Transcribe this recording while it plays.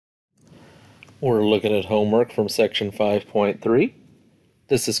We're looking at homework from section 5.3.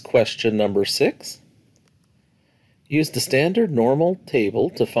 This is question number 6. Use the standard normal table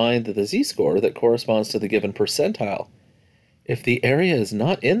to find the z-score that corresponds to the given percentile. If the area is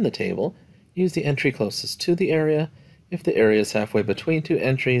not in the table, use the entry closest to the area. If the area is halfway between two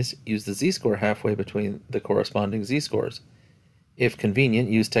entries, use the z-score halfway between the corresponding z-scores. If convenient,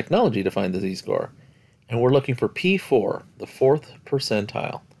 use technology to find the z-score. And we're looking for P4, the fourth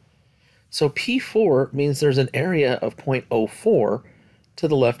percentile. So P4 means there's an area of 0.04 to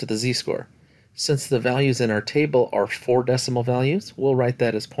the left of the z-score. Since the values in our table are 4 decimal values, we'll write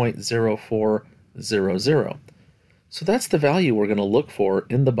that as 0.0400. So that's the value we're going to look for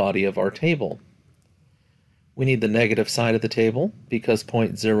in the body of our table. We need the negative side of the table because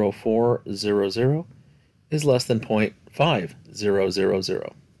 0.0400 is less than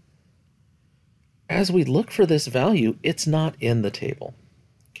 0.5000. As we look for this value, it's not in the table.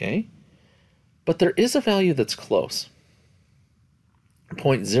 Okay? But there is a value that's close.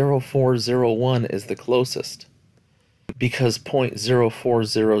 0.0401 is the closest. Because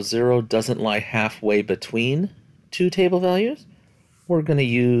 0.0400 doesn't lie halfway between two table values, we're going to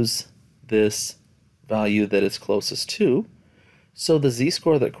use this value that it's closest to. So the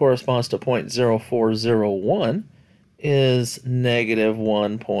z-score that corresponds to 0.0401 is negative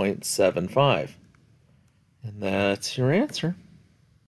 1.75. And that's your answer.